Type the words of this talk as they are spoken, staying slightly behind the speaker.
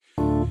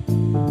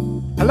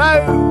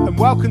Hello and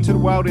welcome to The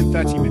World in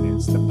 30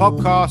 Minutes, the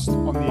podcast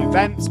on the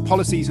events,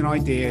 policies and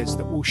ideas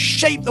that will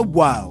shape the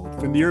world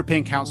from the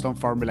European Council on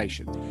Foreign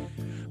Relations.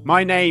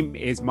 My name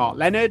is Mark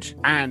Leonard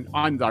and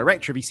I'm the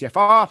director of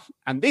ECFR.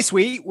 And this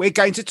week we're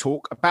going to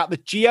talk about the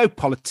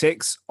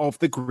geopolitics of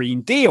the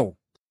Green Deal.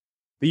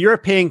 The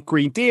European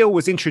Green Deal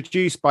was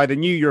introduced by the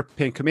new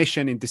European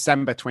Commission in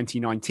December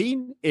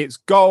 2019. Its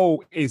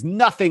goal is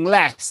nothing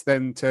less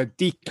than to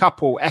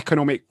decouple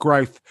economic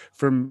growth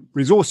from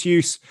resource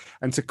use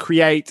and to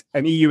create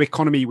an EU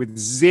economy with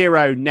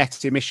zero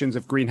net emissions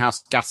of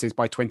greenhouse gases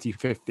by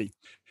 2050.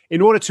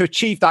 In order to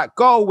achieve that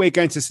goal, we're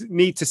going to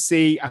need to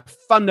see a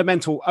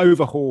fundamental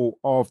overhaul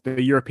of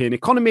the European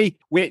economy,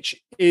 which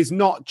is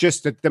not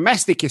just a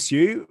domestic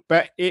issue,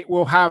 but it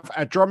will have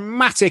a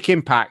dramatic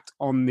impact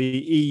on the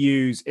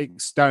EU's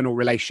external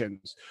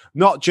relations,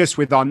 not just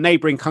with our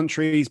neighboring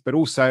countries, but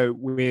also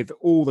with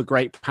all the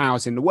great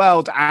powers in the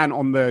world and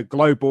on the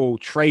global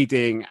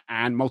trading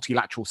and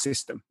multilateral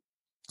system.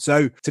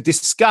 So to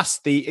discuss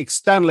the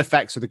external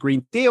effects of the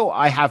Green Deal,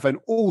 I have an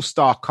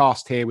all-star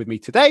cast here with me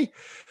today.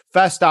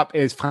 First up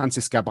is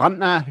Franziska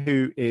Brandner,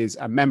 who is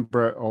a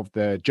member of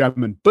the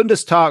German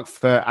Bundestag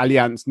for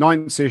Allianz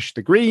 90,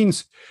 the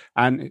Greens,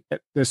 and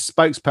the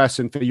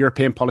spokesperson for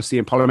European policy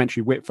and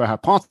parliamentary whip for her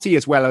party,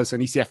 as well as an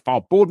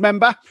ECFR board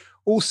member.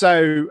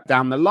 Also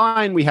down the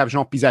line, we have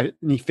Jean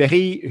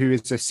Pisani-Ferry, who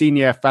is a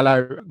senior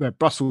fellow at the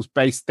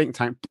Brussels-based think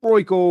tank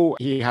Bruegel.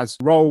 He has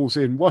roles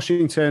in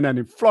Washington and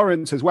in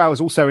Florence, as well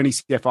as also an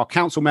ECFR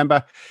council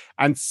member.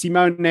 And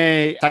Simone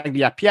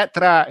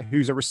Tagliapietra,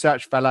 who's a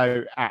research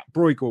fellow at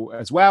Bruegel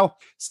as well.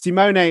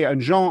 Simone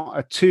and Jean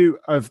are two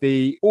of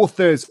the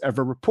authors of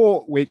a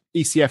report which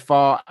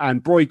ECFR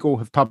and Bruegel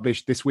have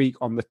published this week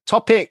on the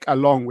topic,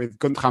 along with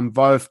Guntram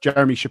Wolf,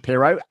 Jeremy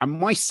Shapiro, and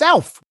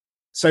myself.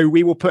 So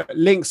we will put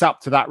links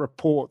up to that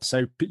report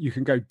so you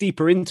can go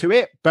deeper into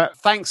it. But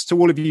thanks to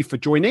all of you for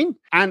joining.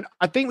 And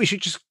I think we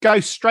should just go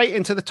straight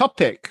into the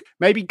topic.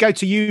 Maybe go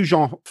to you,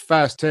 Jean,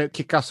 first to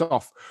kick us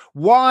off.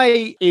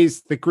 Why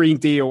is the Green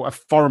Deal a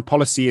foreign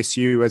policy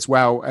issue as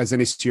well as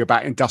an issue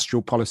about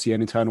industrial policy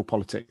and internal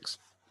politics?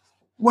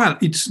 Well,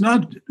 it's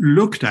not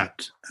looked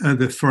at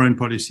the foreign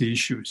policy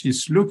issues.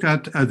 It's looked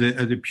at as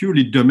a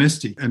purely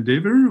domestic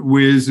endeavor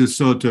with a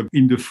sort of,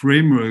 in the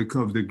framework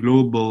of the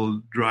global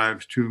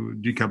drive to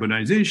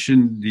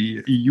decarbonization,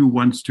 the EU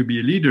wants to be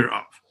a leader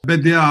of.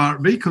 But there are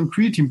very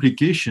concrete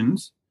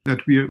implications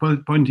that we are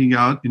pointing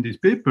out in this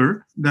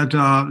paper that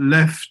are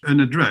left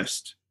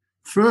unaddressed.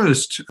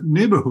 First,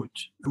 neighborhood.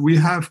 We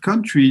have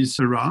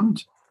countries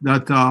around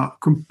that are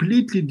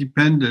completely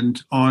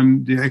dependent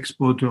on the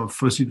export of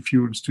fossil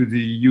fuels to the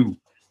EU.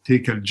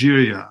 Take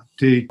Algeria,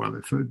 take,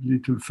 a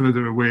little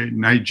further away,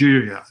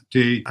 Nigeria,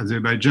 take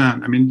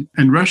Azerbaijan,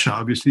 and Russia,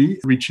 obviously,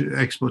 which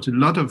exports a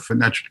lot of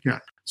natural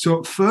gas.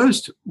 So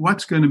first,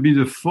 what's going to be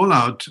the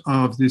fallout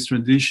of this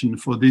transition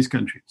for these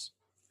countries?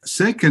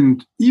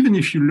 Second, even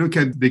if you look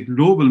at the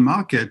global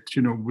market,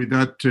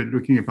 without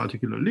looking at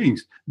particular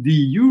links, the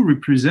EU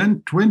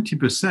represents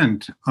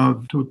 20%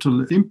 of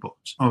total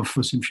imports of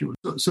fossil fuels.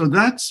 So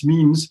that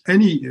means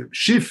any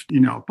shift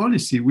in our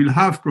policy will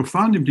have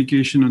profound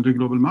implication on the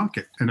global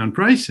market and on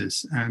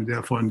prices, and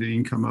therefore on the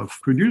income of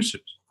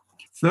producers.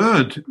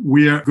 Third,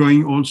 we are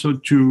going also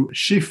to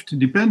shift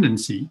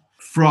dependency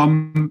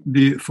from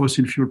the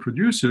fossil fuel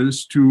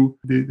producers to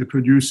the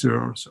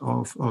producers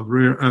of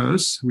rare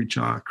earths, which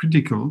are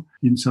critical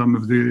in some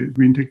of the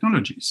green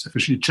technologies,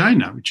 especially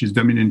China, which is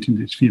dominant in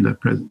this field at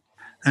present.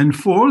 And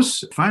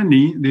fourth,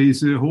 finally, there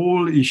is a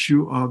whole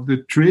issue of the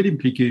trade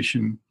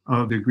implication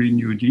of the Green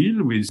New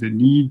Deal with the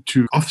need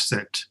to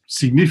offset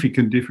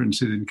significant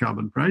differences in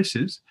carbon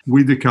prices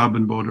with the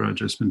carbon border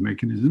adjustment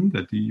mechanism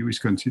that the EU is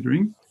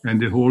considering and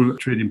the whole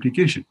trade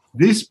implication.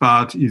 This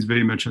part is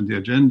very much on the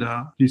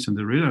agenda, at least on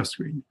the radar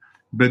screen.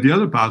 But the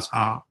other parts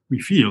are, we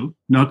feel,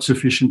 not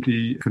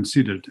sufficiently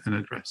considered and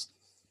addressed.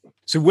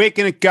 So we're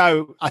going to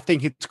go, I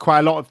think, into quite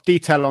a lot of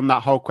detail on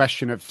that whole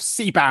question of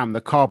CBAM,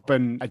 the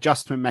carbon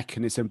adjustment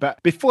mechanism.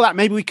 But before that,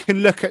 maybe we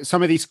can look at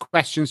some of these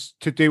questions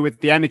to do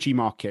with the energy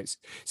markets.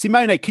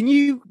 Simone, can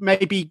you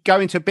maybe go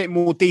into a bit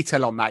more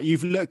detail on that?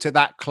 You've looked at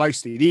that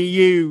closely. The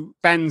EU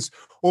spends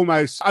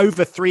almost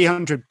over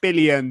 300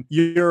 billion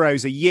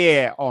euros a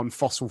year on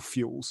fossil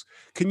fuels.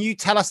 Can you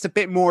tell us a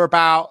bit more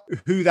about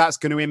who that's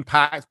going to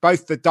impact,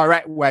 both the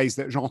direct ways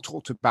that Jean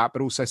talked about,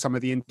 but also some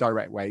of the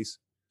indirect ways?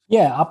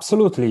 Yeah,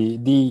 absolutely.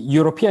 The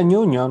European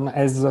Union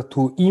has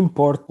to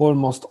import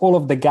almost all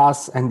of the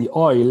gas and the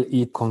oil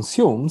it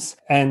consumes.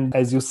 And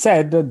as you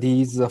said,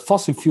 this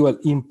fossil fuel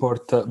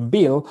import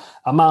bill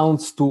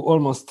amounts to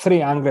almost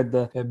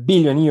 300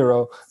 billion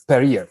euro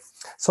per year.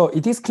 So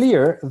it is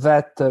clear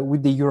that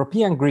with the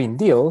European Green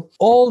Deal,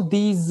 all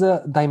these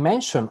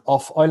dimension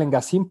of oil and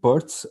gas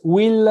imports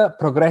will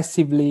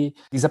progressively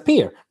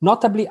disappear,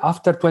 notably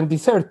after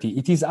 2030.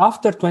 It is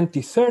after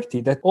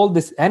 2030 that all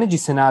these energy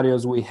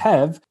scenarios we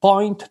have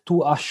point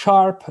to a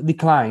sharp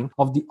decline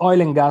of the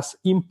oil and gas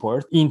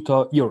import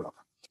into Europe.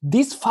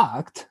 This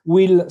fact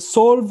will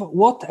solve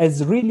what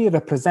has really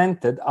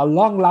represented a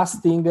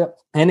long-lasting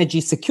energy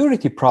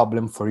security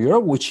problem for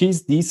Europe, which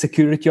is the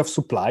security of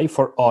supply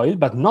for oil,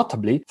 but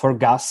notably for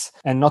gas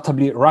and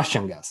notably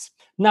Russian gas.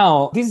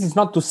 Now, this is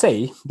not to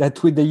say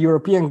that with the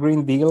European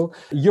Green Deal,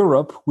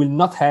 Europe will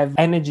not have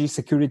energy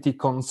security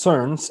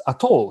concerns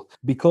at all,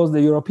 because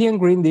the European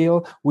Green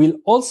Deal will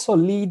also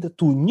lead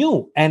to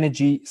new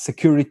energy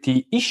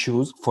security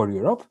issues for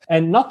Europe.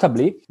 And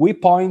notably, we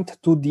point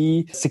to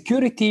the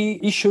security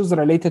issues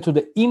related to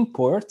the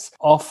imports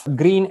of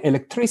green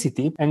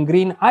electricity and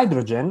green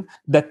hydrogen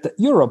that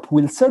Europe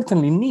will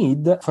certainly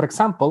need, for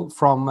example,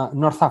 from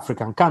North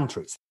African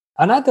countries.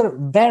 Another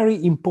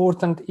very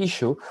important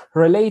issue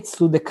relates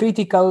to the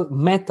critical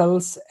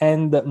metals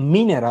and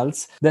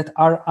minerals that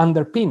are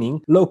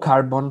underpinning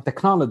low-carbon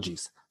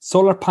technologies.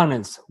 Solar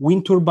panels,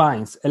 wind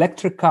turbines,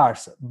 electric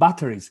cars,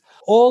 batteries,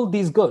 all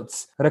these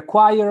goods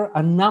require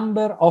a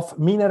number of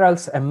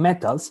minerals and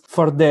metals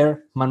for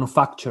their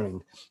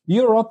manufacturing.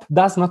 Europe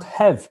does not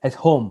have at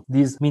home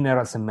these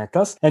minerals and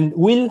metals and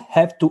will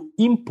have to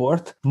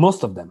import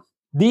most of them.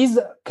 These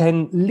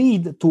can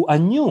lead to a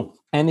new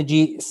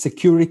energy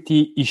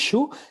security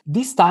issue,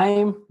 this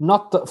time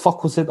not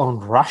focused on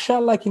Russia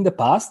like in the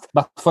past,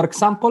 but for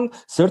example,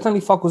 certainly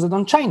focused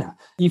on China.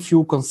 If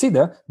you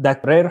consider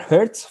that rare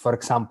earths, for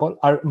example,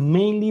 are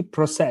mainly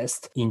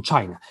processed in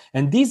China.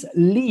 And this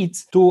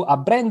leads to a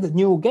brand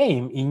new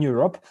game in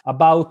Europe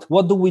about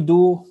what do we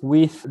do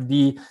with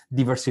the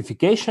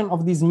diversification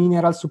of these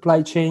mineral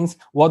supply chains,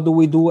 what do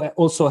we do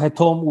also at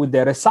home with the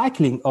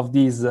recycling of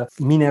these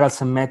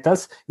minerals and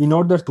metals in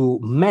order to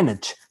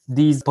manage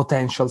these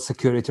potential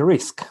security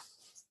risks.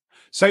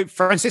 So,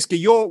 Francisca,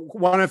 you're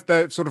one of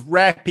the sort of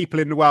rare people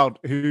in the world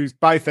who's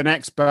both an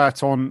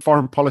expert on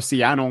foreign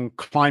policy and on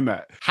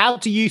climate. How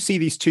do you see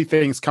these two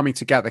things coming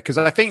together? Because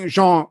I think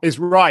Jean is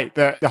right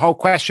that the whole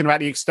question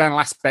about the external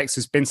aspects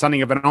has been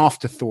something of an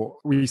afterthought.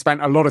 We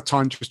spent a lot of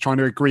time just trying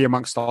to agree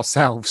amongst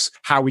ourselves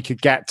how we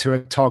could get to a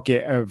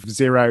target of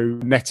zero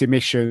net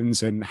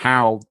emissions and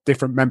how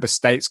different member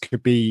states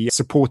could be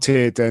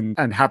supported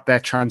and have their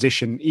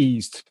transition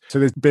eased. So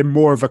there's been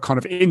more of a kind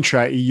of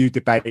intra-EU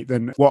debate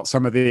than what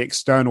some of the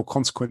external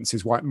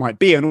consequences might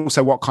be, and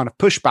also what kind of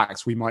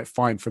pushbacks we might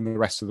find from the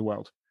rest of the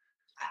world.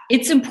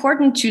 It's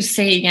important to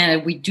say again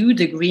that we do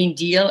the Green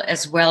Deal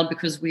as well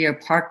because we are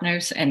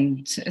partners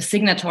and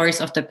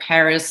signatories of the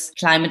Paris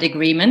Climate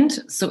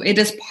Agreement. So it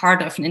is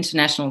part of an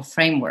international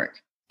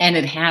framework, and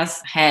it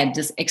has had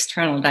this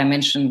external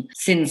dimension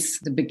since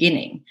the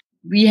beginning.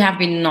 We have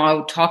been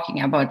now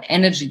talking about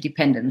energy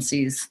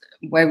dependencies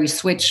where we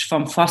switch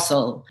from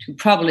fossil to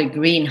probably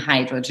green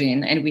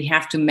hydrogen, and we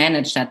have to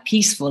manage that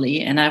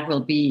peacefully. And that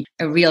will be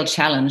a real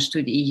challenge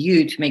to the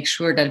EU to make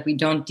sure that we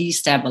don't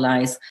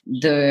destabilize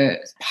the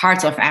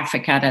parts of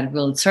Africa that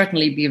will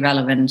certainly be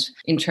relevant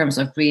in terms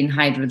of green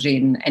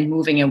hydrogen and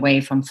moving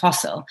away from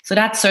fossil. So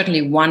that's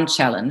certainly one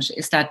challenge,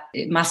 is that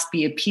it must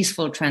be a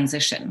peaceful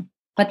transition.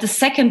 But the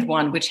second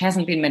one, which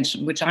hasn't been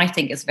mentioned, which I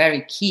think is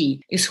very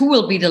key, is who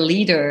will be the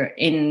leader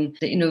in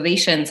the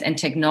innovations and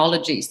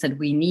technologies that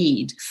we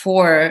need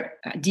for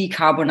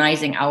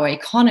decarbonizing our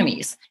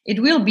economies. It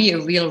will be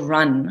a real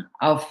run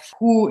of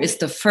who is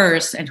the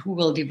first and who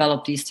will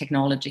develop these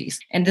technologies.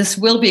 And this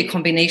will be a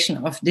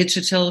combination of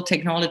digital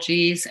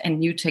technologies and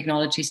new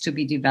technologies to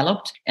be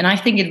developed. And I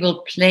think it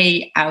will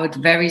play out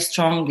very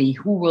strongly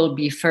who will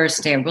be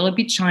first there. Will it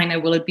be China?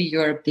 Will it be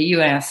Europe, the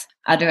US?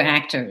 Other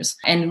actors,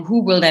 and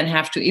who will then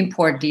have to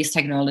import these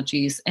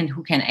technologies and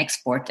who can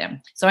export them.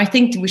 So I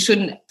think we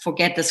shouldn't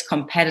forget this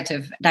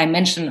competitive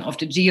dimension of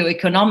the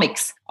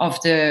geoeconomics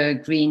of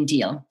the Green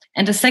Deal.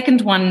 And the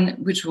second one,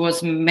 which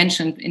was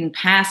mentioned in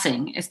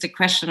passing, is the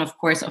question, of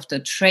course, of the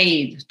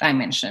trade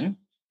dimension.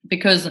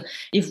 Because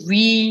if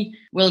we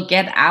will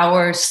get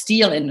our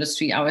steel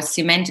industry, our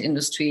cement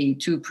industry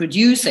to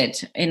produce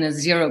it in a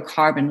zero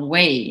carbon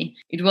way,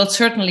 it will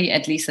certainly,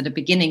 at least at the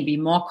beginning, be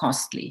more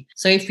costly.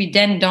 So if we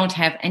then don't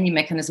have any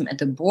mechanism at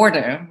the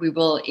border, we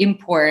will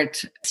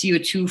import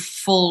CO2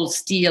 full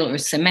steel or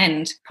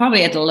cement,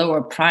 probably at a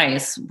lower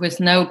price with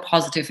no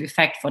positive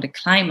effect for the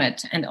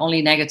climate and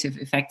only negative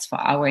effects for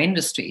our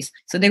industries.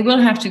 So they will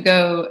have to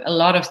go a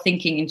lot of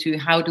thinking into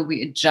how do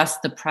we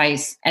adjust the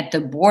price at the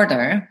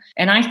border.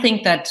 And I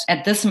think that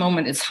at this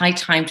moment, it's high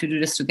time to do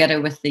this together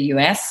with the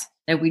US,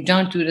 that we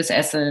don't do this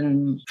as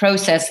a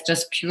process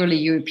just purely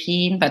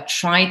European, but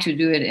try to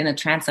do it in a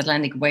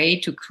transatlantic way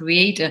to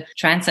create a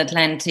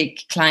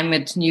transatlantic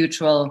climate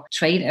neutral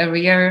trade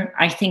area.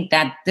 I think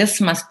that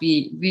this must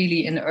be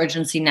really an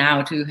urgency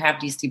now to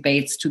have these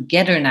debates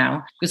together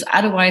now, because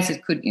otherwise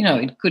it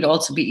could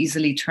also be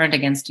easily turned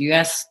against the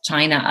US,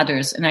 China,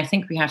 others. And I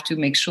think we have to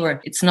make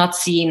sure it's not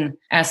seen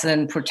as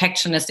a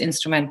protectionist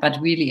instrument, but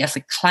really as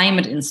a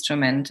climate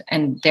instrument,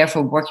 and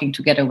therefore working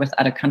together with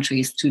other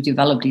countries to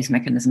develop these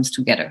mechanisms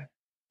together.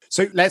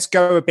 So let's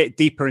go a bit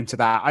deeper into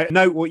that. I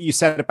know what you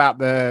said about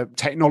the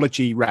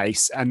technology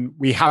race, and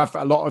we have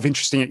a lot of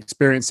interesting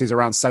experiences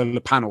around solar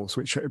panels,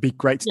 which would be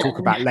great to talk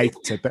about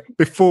later. But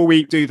before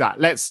we do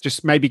that, let's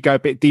just maybe go a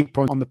bit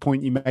deeper on the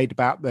point you made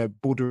about the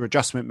border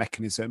adjustment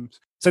mechanisms.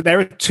 So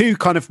there are two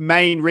kind of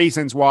main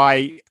reasons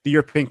why the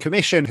European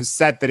Commission has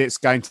said that it's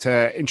going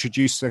to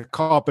introduce a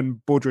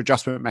carbon border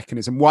adjustment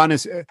mechanism. One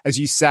is, as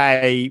you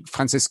say,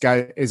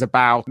 Francisca, is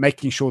about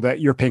making sure that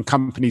European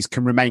companies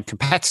can remain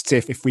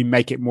competitive if we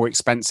make it more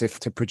expensive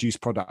to produce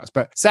products.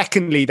 But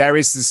secondly, there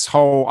is this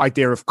whole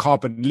idea of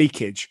carbon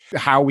leakage,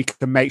 how we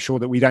can make sure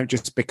that we don't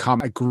just become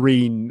a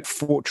green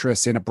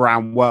fortress in a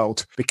brown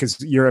world,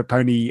 because Europe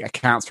only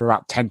accounts for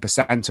about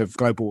 10% of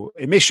global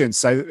emissions.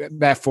 So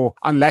therefore,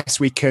 unless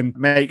we can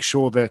make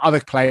sure that other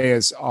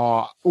players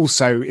are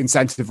also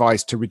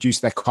incentivized to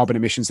reduce their carbon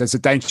emissions, there's a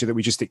danger that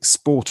we just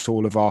export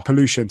all of our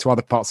pollution to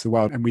other parts of the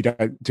world and we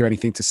don't do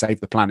anything to save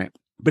the planet.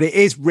 But it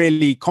is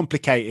really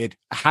complicated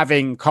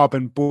having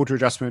carbon border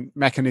adjustment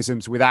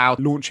mechanisms without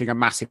launching a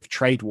massive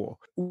trade war.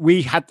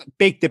 We had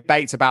big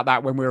debates about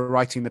that when we were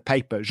writing the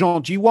paper.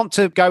 Jean, do you want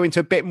to go into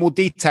a bit more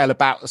detail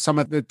about some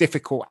of the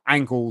difficult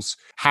angles,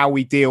 how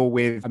we deal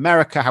with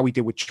America, how we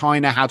deal with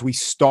China, how do we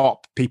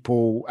stop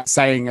people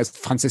saying, as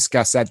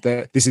Francisca said,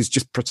 that this is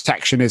just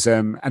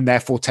protectionism and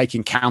therefore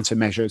taking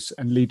countermeasures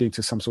and leading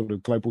to some sort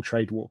of global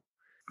trade war?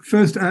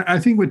 First, I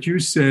think what you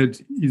said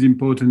is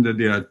important, that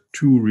there are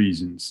two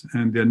reasons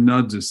and they're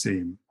not the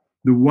same.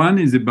 The one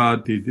is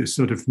about the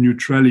sort of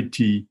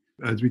neutrality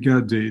as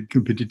regards the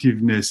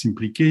competitiveness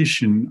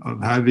implication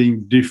of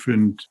having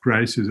different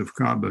prices of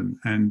carbon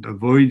and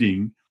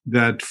avoiding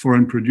that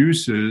foreign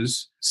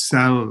producers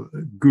sell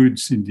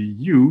goods in the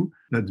EU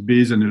that's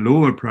based on a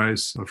lower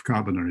price of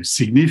carbon or a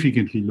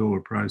significantly lower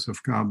price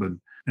of carbon,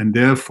 and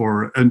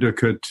therefore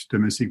undercut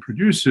domestic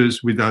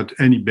producers without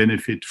any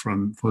benefit for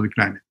the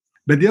climate.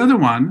 But the other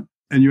one,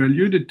 and you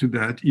alluded to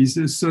that, is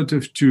a sort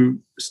of to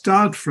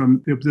start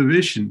from the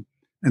observation,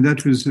 and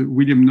that was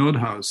William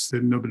Nordhaus,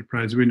 the Nobel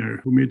Prize winner,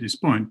 who made this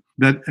point,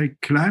 that a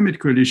climate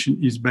coalition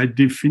is by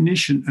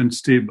definition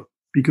unstable,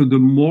 because the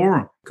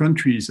more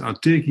countries are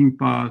taking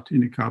part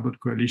in a carbon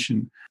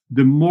coalition,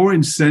 the more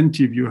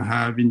incentive you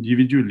have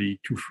individually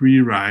to free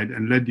ride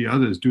and let the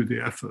others do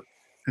the effort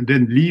and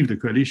then leave the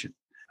coalition.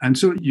 And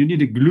so you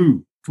need a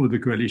glue for the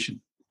coalition.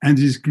 And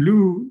this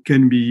glue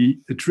can be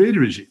a trade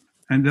regime.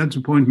 And that's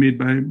a point made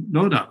by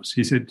Nordhaus.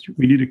 He said,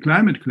 we need a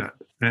climate club.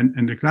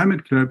 And the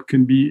climate club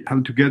can be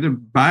held together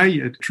by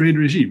a trade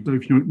regime. So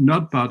if you're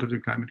not part of the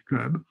climate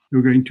club,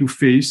 you're going to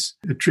face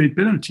a trade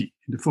penalty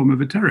in the form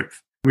of a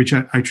tariff, which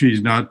actually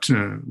is not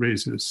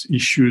raises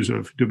issues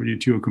of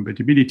WTO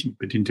compatibility.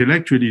 But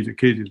intellectually, the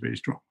case is very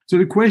strong. So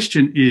the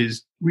question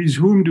is, with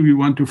whom do we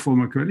want to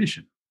form a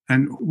coalition?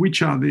 And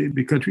which are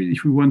the countries,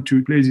 if we want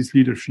to play this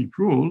leadership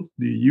role,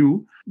 the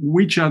EU,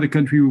 which are the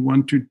countries we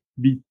want to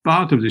be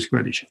part of this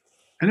coalition?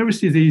 And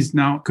obviously, there is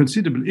now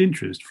considerable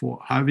interest for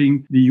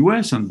having the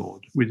US on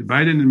board, with the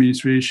Biden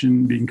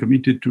administration being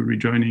committed to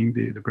rejoining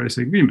the Paris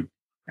Agreement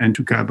and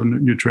to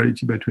carbon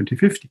neutrality by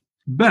 2050.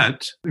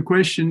 But the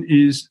question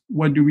is,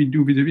 what do we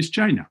do vis-a-vis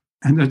China?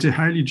 And that's a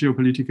highly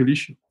geopolitical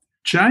issue.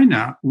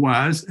 China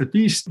was, at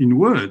least in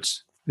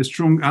words, a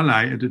strong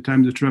ally at the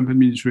time the Trump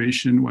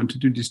administration wanted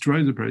to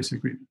destroy the Paris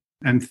Agreement.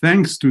 And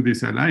thanks to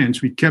this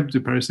alliance, we kept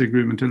the Paris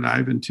Agreement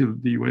alive until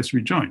the US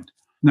rejoined.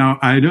 Now,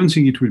 I don't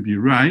think it would be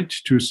right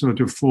to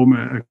sort of form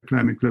a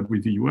climate club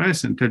with the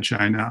US and tell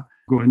China,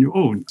 go on your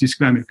own. This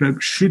climate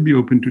club should be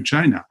open to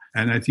China.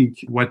 And I think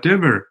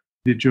whatever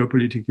the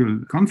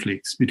geopolitical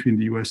conflicts between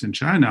the US and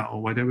China,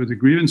 or whatever the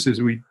grievances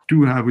we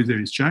do have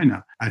with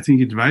China, I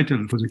think it's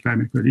vital for the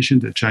climate coalition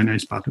that China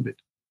is part of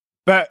it.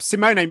 But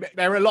Simone,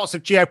 there are lots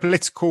of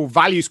geopolitical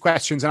values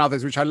questions and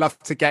others, which I'd love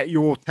to get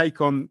your take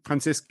on,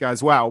 Francisca,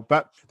 as well.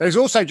 But there's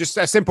also just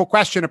a simple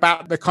question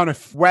about the kind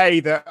of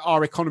way that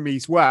our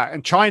economies work.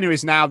 And China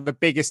is now the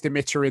biggest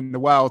emitter in the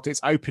world.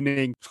 It's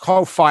opening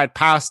coal-fired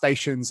power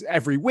stations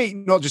every week,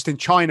 not just in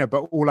China,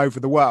 but all over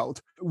the world.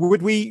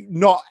 Would we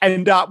not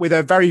end up with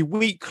a very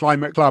weak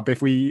climate club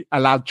if we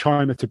allowed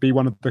China to be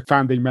one of the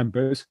founding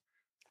members?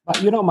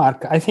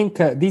 Mark, I think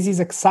this is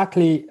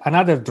exactly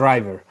another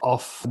driver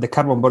of the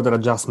carbon border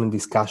adjustment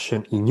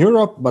discussion in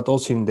Europe, but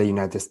also in the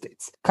United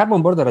States.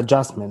 Carbon border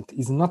adjustment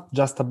is not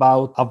just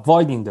about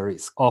avoiding the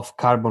risk of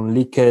carbon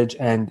leakage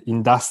and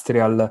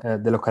industrial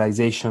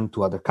delocalization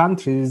to other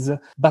countries,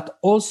 but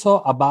also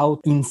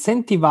about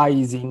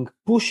incentivizing,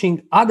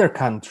 pushing other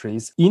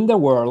countries in the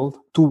world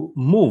to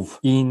move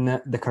in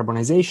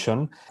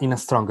decarbonization in a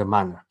stronger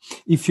manner.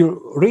 If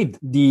you read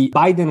the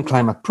Biden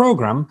climate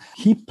program,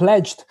 he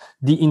pledged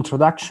the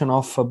introduction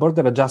of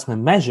border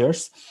adjustment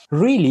measures,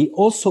 really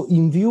also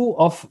in view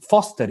of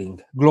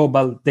fostering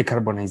global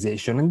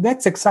decarbonization. And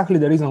that's exactly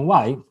the reason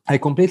why I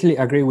completely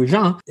agree with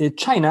Jean.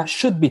 China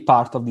should be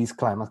part of this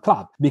climate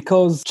club,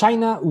 because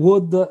China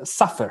would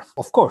suffer,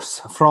 of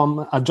course,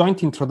 from a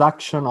joint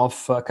introduction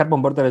of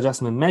carbon border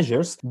adjustment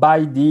measures by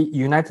by the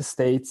United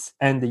States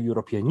and the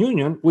European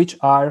Union, which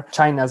are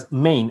China's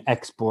main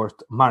export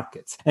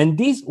markets. And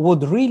this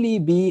would really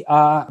be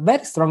a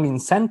very strong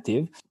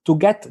incentive to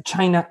get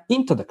China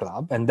into the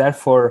club and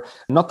therefore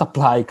not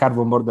apply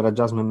carbon border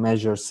adjustment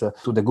measures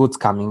to the goods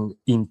coming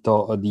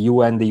into the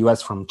EU and the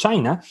US from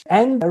China,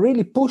 and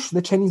really push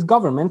the Chinese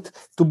government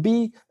to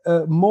be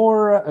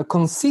more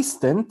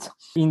consistent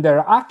in their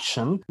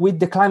action with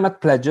the climate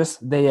pledges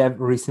they have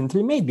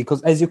recently made.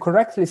 Because as you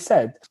correctly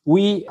said,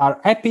 we are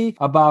happy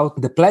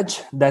about the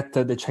pledge that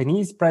the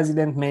Chinese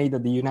president made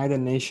at the United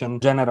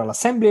Nations General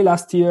Assembly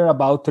last year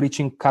about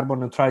reaching carbon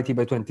neutrality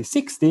by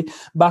 2060.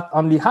 But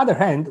on the other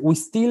hand, we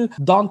still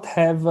don't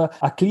have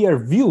a clear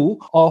view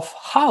of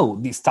how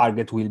this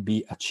target will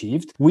be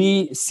achieved.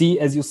 We see,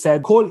 as you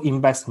said, coal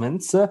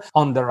investments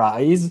on the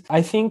rise.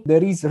 I think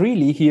there is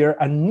really here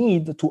a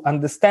need to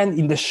understand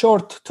in the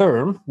short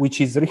term, which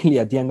is really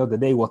at the end of the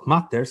day what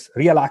matters,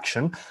 real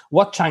action,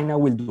 what China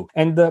will do.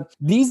 And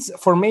this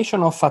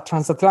formation of a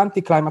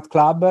transatlantic climate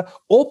club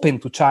open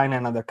to China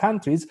and other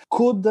countries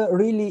could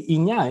really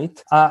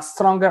ignite a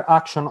stronger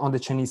action on the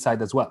Chinese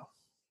side as well.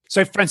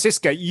 So,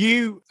 Franziska,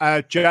 you,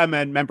 a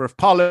German member of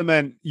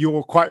parliament,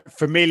 you're quite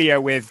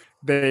familiar with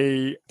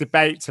the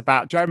debates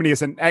about Germany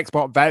as an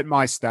export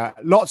Weltmeister.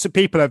 Lots of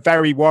people are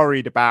very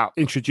worried about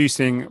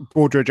introducing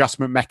border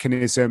adjustment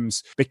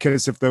mechanisms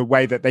because of the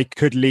way that they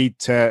could lead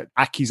to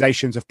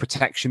accusations of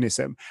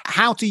protectionism.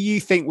 How do you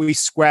think we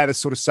square the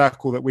sort of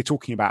circle that we're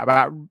talking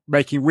about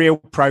making real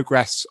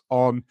progress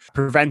on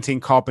preventing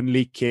carbon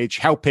leakage,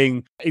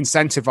 helping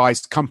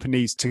incentivize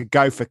companies to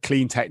go for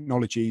clean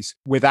technologies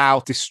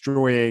without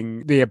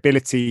destroying the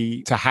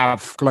ability to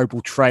have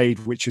global trade,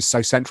 which is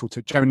so central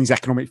to Germany's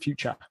economic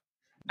future?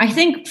 I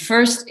think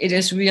first it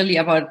is really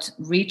about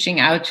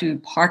reaching out to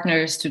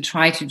partners to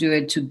try to do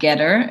it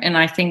together. And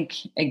I think,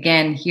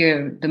 again,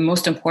 here, the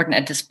most important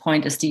at this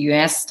point is the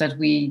US, that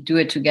we do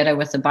it together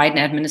with the Biden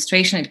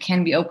administration. It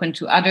can be open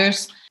to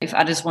others. If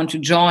others want to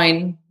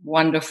join,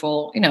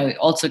 wonderful.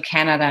 Also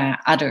Canada,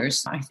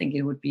 others, I think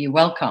it would be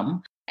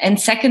welcome. And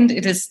second,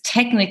 it is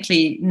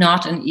technically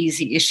not an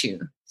easy issue.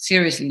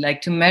 Seriously,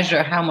 like to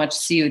measure how much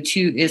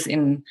CO2 is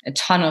in a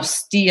ton of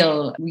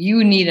steel,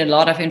 you need a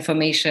lot of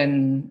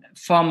information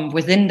from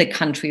within the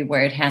country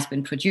where it has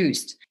been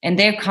produced. And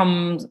there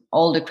comes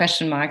all the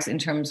question marks in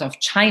terms of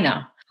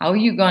China. How are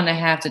you going to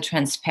have the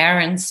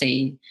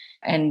transparency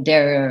and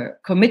their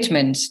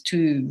commitment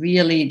to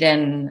really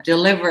then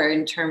deliver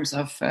in terms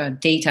of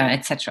data,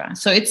 etc.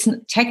 So it's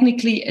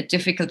technically a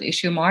difficult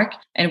issue, Mark,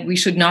 and we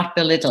should not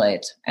belittle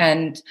it.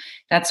 And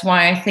that's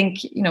why I think,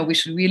 we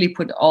should really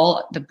put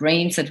all the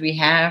brains that we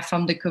have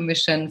from the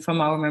Commission,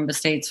 from our member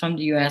states, from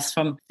the US,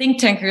 from think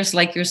tankers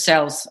like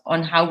yourselves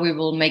on how we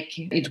will make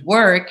it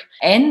work.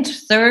 And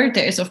third,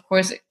 there is, of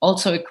course,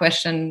 also a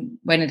question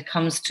when it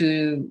comes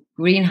to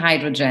green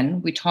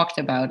hydrogen. We talked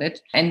about it,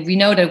 and we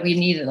know that we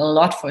need it a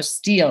lot for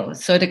steel.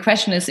 So the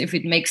question is if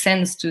it makes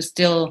sense to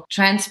still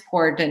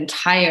transport the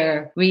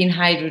entire green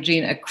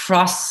hydrogen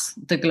across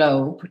the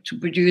globe to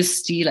produce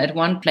steel at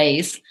one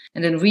place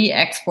and then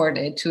re-export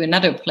it to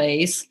another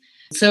place.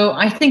 So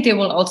I think there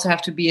will also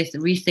have to be a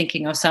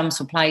rethinking of some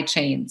supply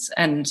chains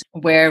and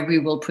where we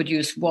will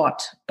produce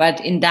what.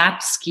 But in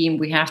that scheme,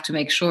 we have to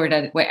make sure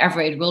that wherever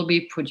it will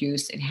be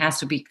produced, it has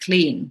to be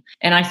clean.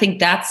 And I think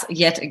that's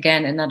yet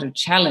again another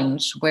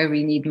challenge where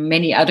we need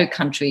many other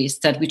countries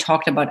that we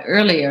talked about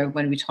earlier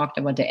when we talked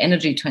about the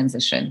energy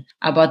transition,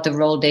 about the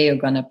role they are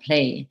going to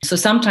play. So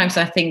sometimes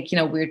I think,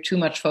 we're too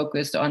much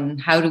focused on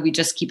how do we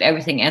just keep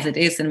everything as it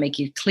is and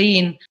make it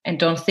clean and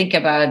don't think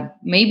about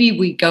maybe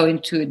we go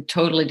into a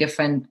totally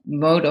different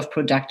mode of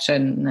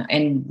production,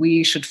 and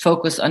we should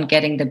focus on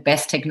getting the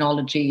best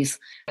technologies.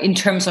 In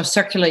terms of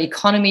circular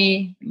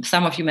economy,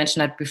 some of you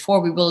mentioned that before,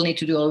 we will need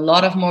to do a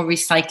lot of more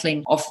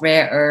recycling of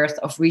rare earth,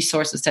 of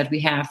resources that we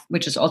have,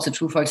 which is also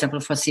true, for example,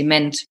 for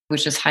cement,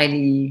 which is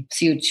highly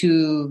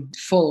CO2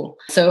 full.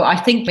 So I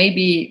think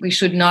maybe we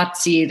should not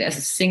see it as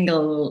a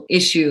single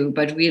issue,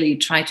 but really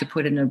try to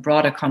put it in a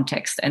broader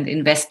context and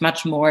invest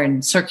much more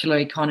in circular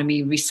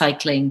economy,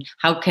 recycling.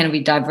 How can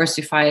we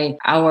diversify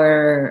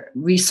our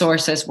resources,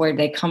 where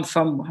they come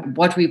from,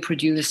 what we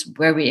produce,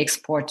 where we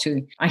export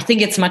to? I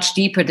think it's much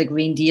deeper, the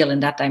Green Deal, in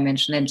that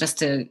dimension than just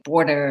the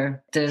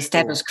border, the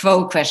status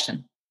quo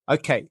question.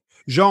 Okay.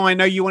 Jean, I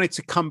know you wanted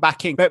to come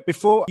back in, but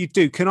before you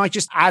do, can I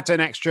just add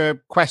an extra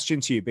question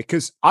to you?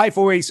 Because I've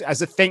always,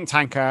 as a think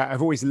tanker,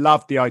 I've always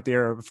loved the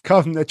idea of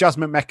carbon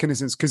adjustment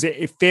mechanisms because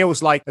it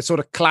feels like a sort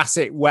of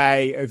classic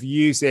way of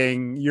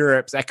using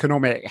Europe's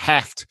economic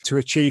heft to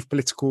achieve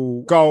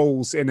political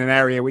goals in an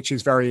area which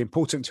is very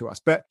important to us.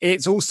 But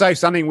it's also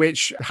something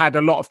which had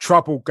a lot of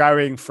trouble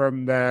going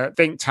from the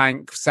think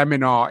tank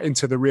seminar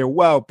into the real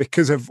world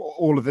because of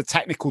all of the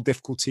technical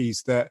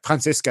difficulties that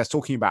Franziska is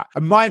talking about.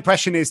 And my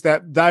impression is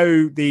that though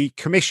the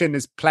Commission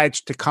has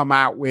pledged to come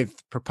out with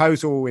a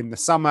proposal in the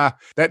summer,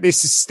 that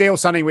this is still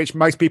something which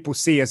most people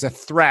see as a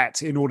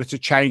threat in order to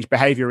change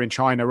behavior in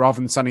China rather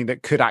than something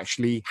that could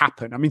actually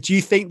happen. I mean, do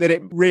you think that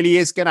it really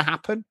is going to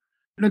happen?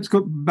 Let's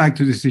go back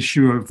to this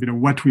issue of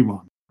what we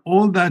want.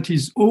 All that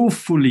is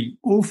awfully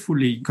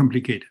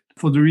complicated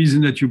for the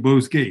reason that you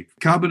both gave.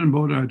 Carbon and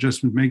border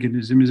adjustment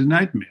mechanism is a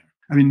nightmare.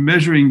 I mean,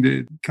 measuring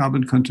the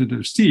carbon content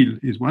of steel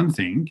is one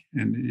thing,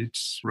 and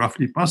it's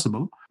roughly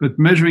possible. But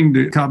measuring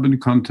the carbon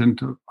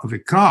content of a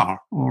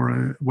car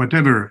or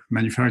whatever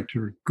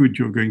manufactured good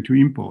you're going to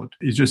import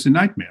is just a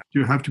nightmare.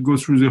 You have to go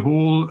through the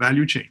whole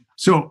value chain.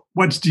 So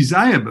what's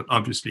desirable,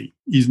 obviously,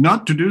 is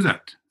not to do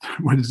that.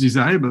 What is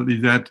desirable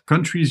is that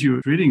countries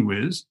you're trading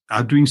with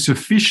are doing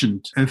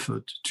sufficient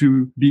effort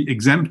to be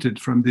exempted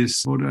from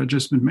this border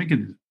adjustment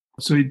mechanism.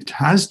 So it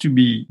has to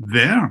be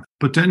their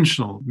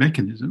potential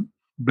mechanism.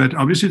 But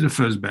obviously, the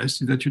first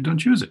best is that you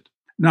don't use it.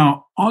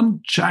 Now, on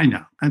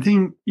China, I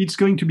think it's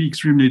going to be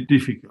extremely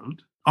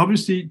difficult.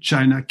 Obviously,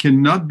 China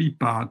cannot be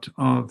part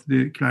of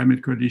the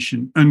climate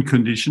coalition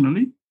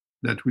unconditionally.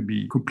 That would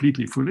be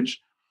completely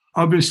foolish.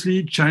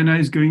 Obviously, China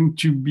is going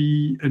to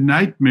be a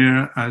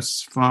nightmare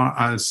as far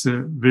as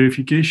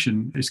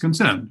verification is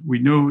concerned. We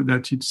know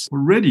that it's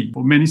already,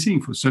 for many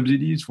things, for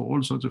subsidies, for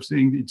all sorts of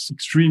things, it's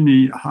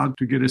extremely hard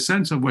to get a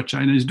sense of what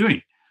China is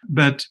doing.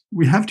 But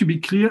we have to be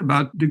clear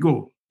about the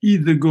goal.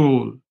 Is the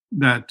goal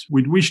that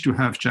we wish to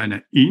have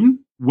China in,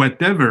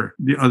 whatever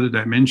the other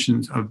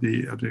dimensions of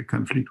the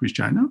conflict with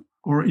China,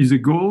 or is the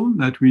goal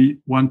that we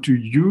want to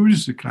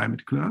use the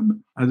climate club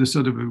as a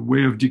sort of a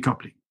way of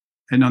decoupling?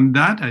 And on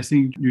that, I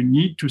think you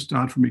need to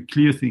start from a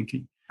clear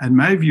thinking. And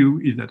my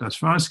view is that as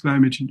far as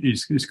climate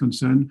is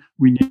concerned,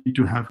 we need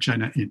to have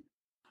China in.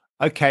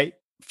 Okay.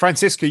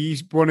 Franziska, you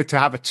wanted to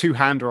have a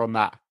two-hander on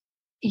that.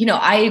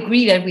 I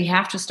agree that we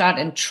have to start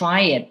and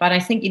try it. But I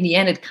think in the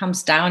end, it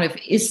comes down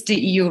is the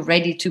EU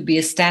ready to be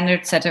a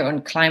standard setter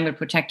on climate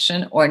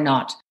protection or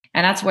not?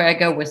 And that's where I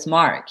go with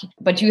Mark.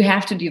 But you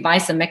have to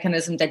devise a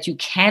mechanism that you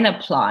can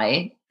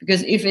apply,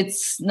 because if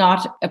it's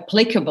not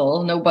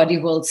applicable, nobody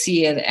will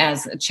see it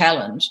as a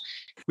challenge.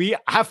 We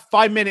have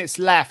 5 minutes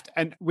left,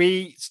 and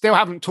we still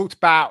haven't talked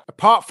about,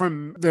 apart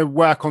from the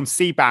work on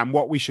CBAM,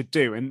 what we should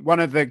do. And one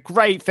of the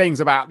great things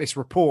about this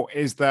report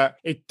is that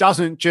it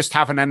doesn't just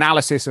have an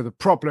analysis of the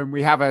problem.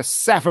 We have a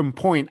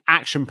 7-point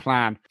action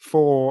plan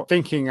for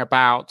thinking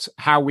about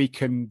how we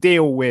can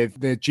deal with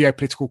the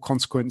geopolitical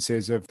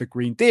consequences of the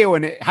Green Deal.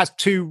 And it has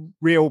 2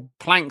 real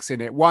planks in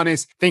it. One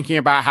is thinking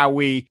about how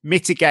we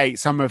mitigate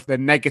some of the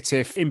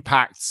negative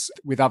impacts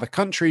with other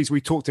countries. We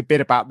talked a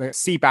bit about the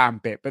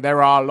CBAM bit, but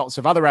there are lots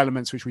of other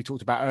elements which we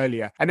talked about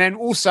earlier. And then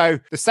also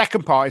the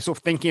second part is sort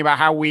of thinking about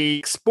how we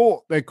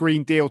export the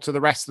Green Deal to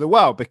the rest of the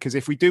world, because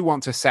if we do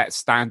want to set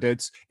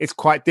standards, it's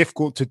quite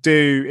difficult to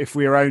do if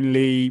we're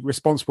only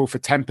responsible for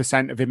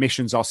 10% of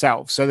emissions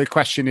ourselves. So the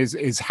question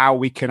is how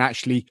we can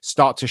actually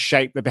start to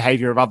shape the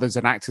behavior of others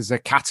and act as a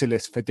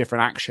catalyst for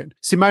different action.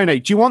 Simone,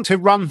 do you want to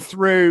run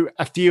through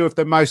a few of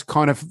the most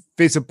kind of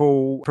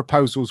visible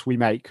proposals we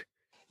make?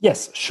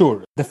 Yes,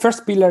 sure. The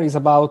first pillar is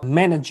about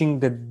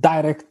managing the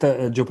direct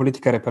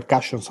geopolitical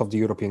repercussions of the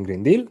European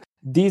Green Deal.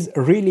 This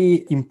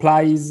really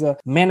implies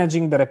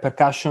managing the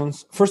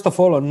repercussions, first of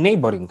all, on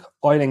neighboring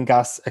oil and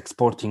gas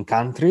exporting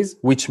countries,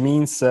 which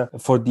means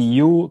for the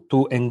EU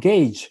to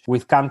engage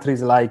with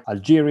countries like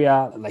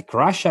Algeria, like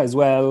Russia as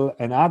well,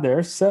 and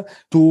others,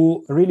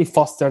 to really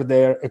foster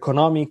their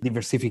economic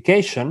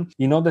diversification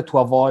in order to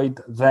avoid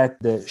that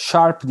the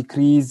sharp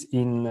decrease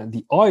in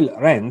the oil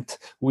rent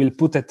will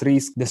put at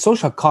risk the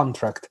social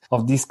contract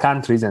of these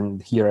countries,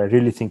 and here I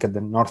really think of the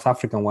North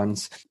African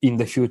ones, in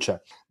the future.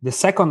 The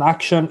second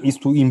action is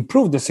to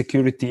improve the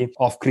security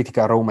of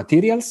critical raw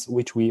materials,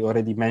 which we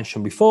already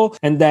mentioned before,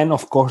 and then,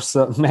 of course,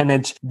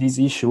 manage this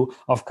issue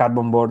of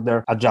carbon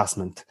border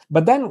adjustment.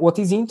 But then what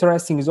is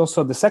interesting is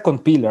also the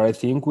second pillar, I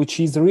think, which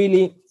is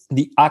really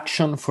the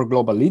action for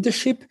global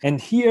leadership. And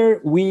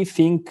here we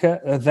think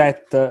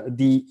that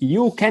the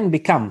EU can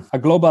become a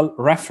global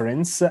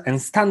reference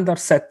and standard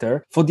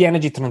setter for the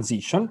energy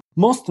transition,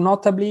 most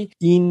notably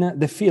in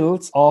the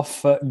fields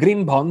of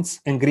green bonds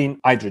and green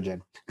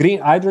hydrogen. Green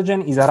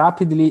hydrogen is a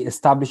rapidly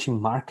establishing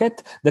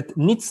market that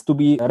needs to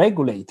be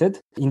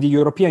regulated. In the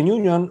European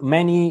Union,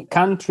 many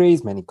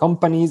countries, many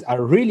companies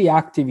are really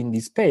active in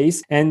this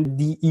space, and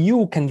the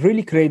EU can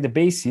really create the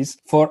basis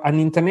for an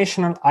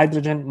international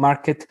hydrogen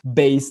market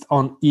based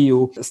on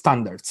EU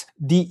standards.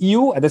 The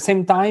EU, at the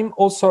same time,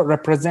 also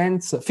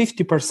represents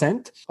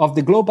 50% of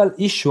the global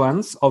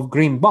issuance of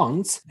green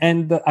bonds.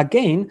 And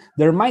again,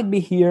 there might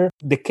be here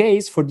the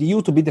case for the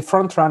EU to be the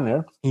front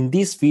runner in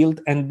this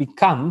field and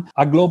become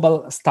a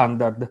global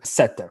standard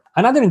setter.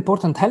 Another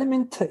important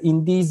element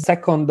in this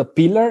second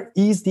pillar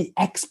is the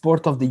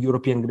export of the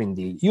European Green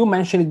Deal. You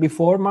mentioned it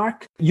before,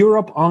 Mark.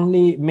 Europe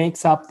only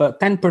makes up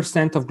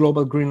 10% of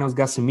global greenhouse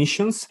gas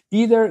emissions.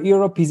 Either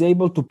Europe is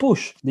able to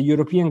push the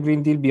European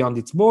Green Deal beyond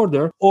its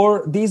border,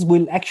 or this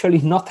will actually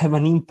not have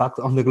an impact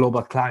on the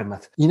global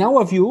climate. In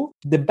our view,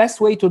 the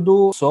best way to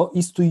do so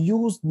is to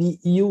use the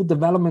EU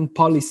development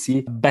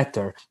policy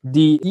better.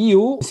 The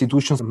EU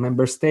institutions and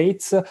member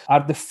states states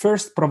are the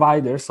first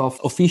providers of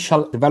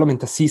official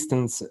development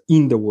assistance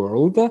in the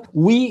world.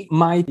 We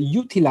might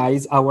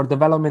utilize our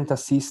development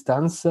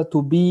assistance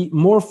to be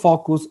more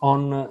focused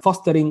on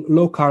fostering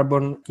low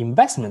carbon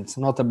investments,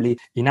 notably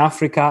in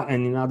Africa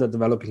and in other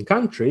developing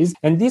countries.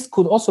 And this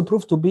could also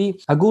prove to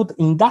be a good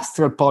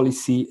industrial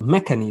policy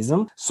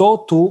mechanism,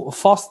 so to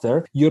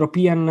foster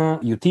European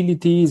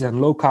utilities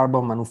and low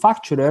carbon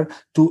manufacturers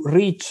to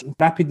reach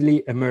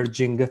rapidly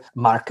emerging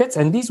markets.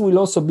 And this will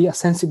also be a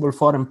sensible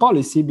foreign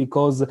policy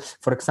because,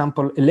 for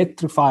example,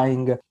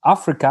 electrifying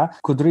Africa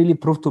could really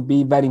prove to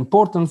be very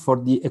important for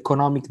the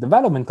economic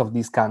development of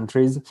these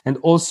countries and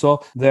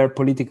also their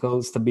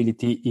political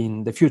stability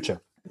in the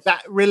future.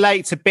 That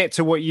relates a bit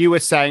to what you were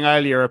saying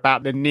earlier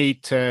about the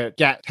need to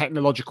get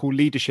technological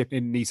leadership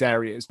in these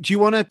areas. Do you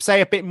want to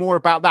say a bit more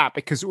about that?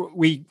 Because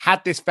we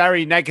had this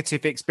very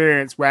negative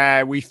experience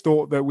where we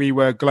thought that we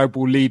were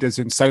global leaders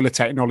in solar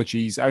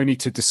technologies, only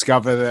to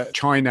discover that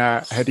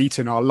China had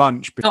eaten our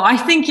lunch. So I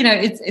think,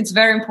 it's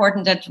very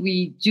important that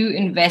we do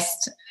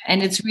invest.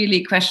 And it's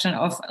really a question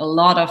of a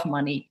lot of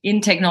money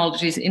in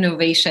technologies,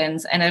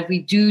 innovations, and that we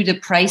do the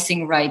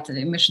pricing right, the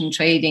emission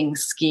trading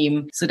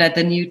scheme, so that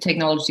the new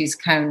technologies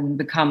can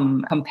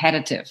become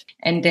competitive.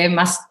 And there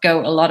must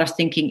go a lot of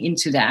thinking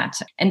into that.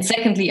 And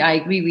secondly, I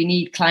agree, we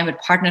need climate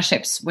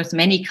partnerships with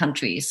many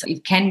countries.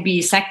 It can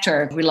be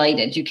sector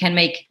related. You can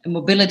make a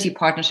mobility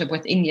partnership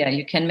with India.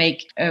 You can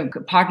make a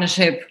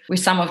partnership with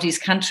some of these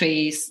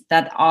countries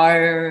that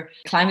are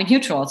climate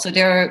neutral. So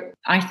there are,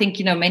 I think,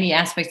 many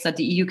aspects that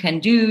the EU can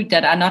do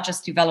that are not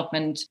just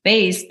development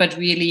based, but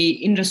really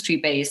industry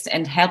based,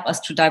 and help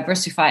us to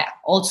diversify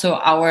also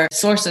our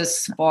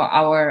sources for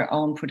our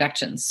own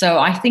production. So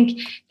I think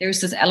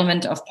there's this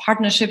element of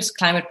partnerships,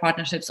 climate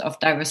partnerships, of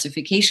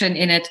diversification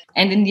in it.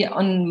 And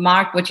on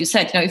Mark, what you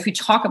said, if we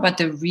talk about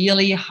the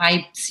really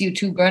high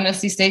CO2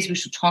 burners these days, we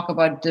should talk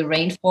about the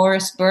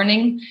rainforest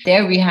burning.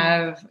 There we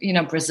have,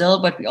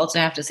 Brazil, but we also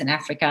have this in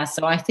Africa.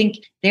 So I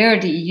think there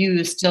the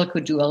EU still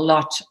could do a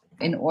lot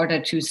in order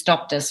to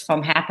stop this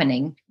from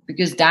happening,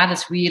 because that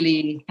is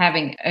really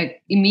having an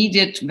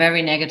immediate,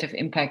 very negative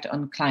impact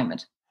on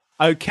climate.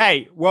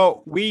 Okay,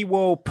 well, we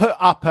will put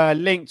up a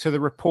link to the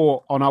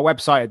report on our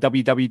website at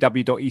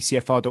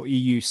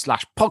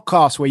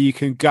www.ecfr.eu/podcast, where you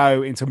can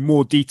go into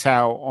more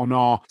detail on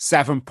our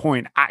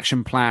 7-point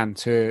action plan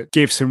to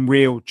give some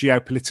real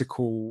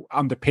geopolitical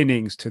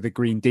underpinnings to the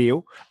Green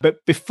Deal.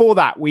 But before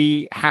that,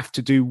 we have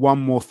to do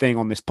one more thing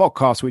on this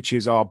podcast, which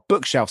is our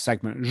bookshelf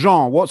segment.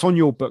 Jean, what's on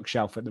your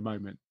bookshelf at the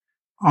moment?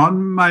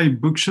 On my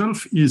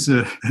bookshelf is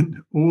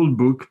an old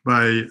book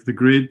by the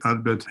great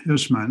Albert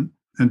Hirschman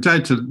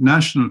entitled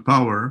National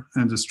Power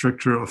and the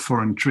Structure of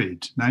Foreign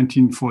Trade,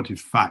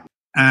 1945.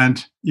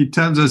 And it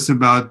tells us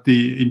about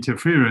the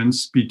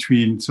interference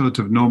between sort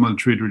of normal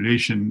trade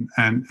relation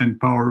and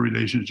power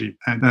relationship.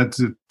 And that's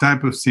the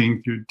type of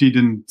thing you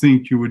didn't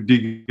think you would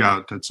dig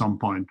out at some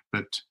point,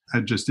 but I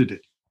just did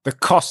it. The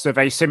cost of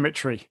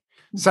asymmetry.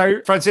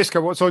 So,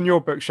 Franziska, what's on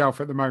your bookshelf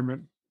at the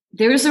moment?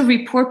 There is a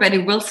report by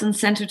the Wilson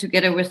Center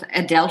together with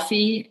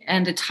Adelphi,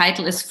 and the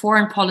title is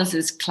Foreign Policy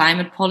is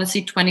Climate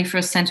Policy,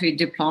 21st Century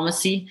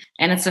Diplomacy.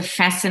 And it's a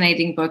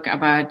fascinating book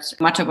about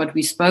much of what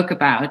we spoke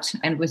about,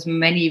 and with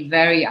many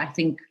very, I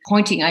think,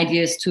 pointing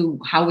ideas to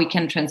how we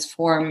can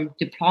transform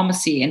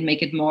diplomacy and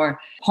make it more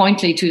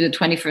pointedly to the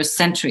 21st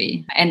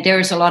century. And there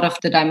is a lot of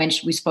the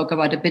dimension we spoke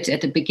about a bit at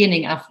the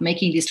beginning of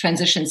making these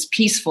transitions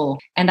peaceful.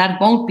 And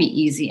that won't be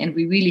easy. And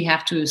we really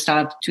have to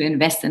start to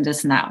invest in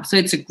this now. So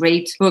it's a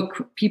great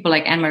book. People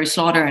like Anne-Marie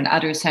Slaughter and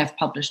others have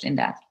published in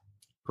that.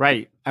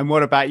 Great. And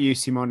what about you,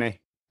 Simone?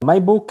 My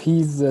book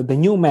is The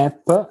New Map,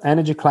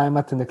 Energy,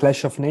 Climate and the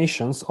Clash of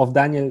Nations of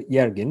Daniel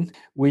Yergin,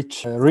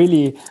 which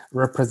really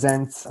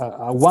represents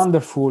a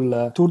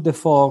wonderful tour de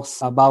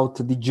force about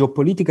the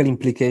geopolitical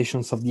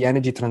implications of the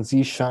energy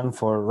transition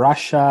for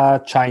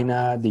Russia,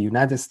 China, the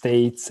United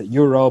States,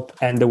 Europe,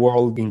 and the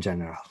world in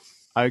general.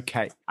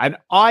 Okay. And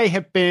I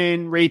have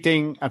been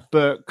reading a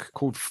book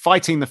called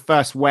Fighting the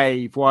First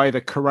Wave, Why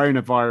the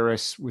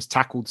Coronavirus Was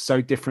Tackled So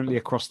Differently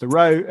Across the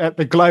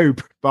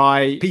Globe,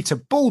 by Peter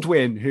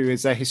Baldwin, who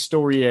is a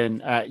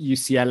historian at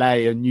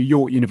UCLA and New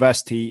York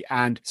University.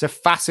 And it's a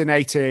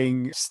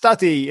fascinating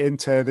study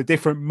into the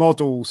different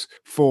models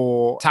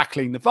for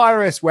tackling the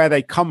virus, where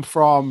they come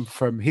from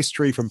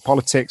history, from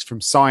politics, from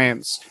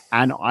science.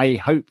 And I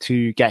hope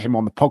to get him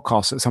on the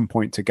podcast at some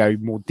point to go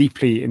more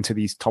deeply into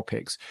these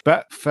topics.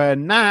 But for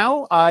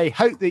now, I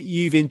hope that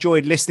you've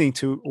enjoyed listening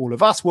to all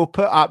of us. We'll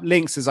put up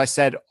links, as I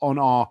said, on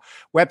our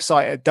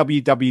website at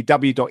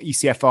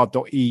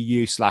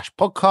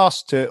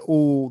www.ecfr.eu/podcast to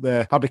all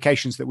the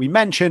publications that we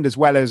mentioned, as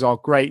well as our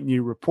great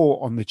new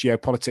report on the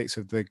geopolitics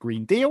of the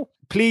Green Deal.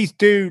 Please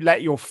do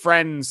let your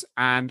friends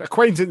and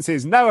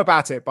acquaintances know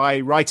about it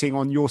by writing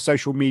on your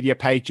social media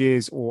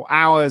pages or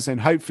ours, and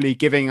hopefully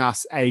giving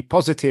us a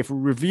positive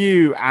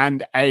review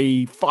and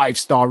a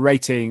 5-star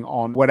rating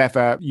on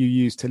whatever you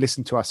use to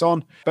listen to us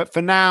on. But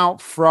for now,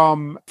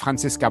 from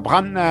Franziska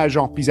Brandner,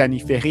 Jean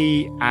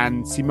Pisani-Ferry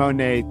and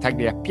Simone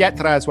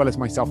Tagliapietra, as well as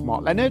myself,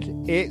 Mark Leonard,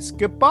 it's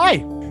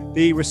goodbye.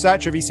 The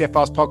researcher of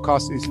ECFR's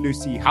podcast is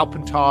Lucy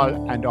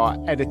Halpenthal, and our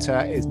editor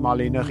is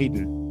Marlene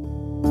Riedel.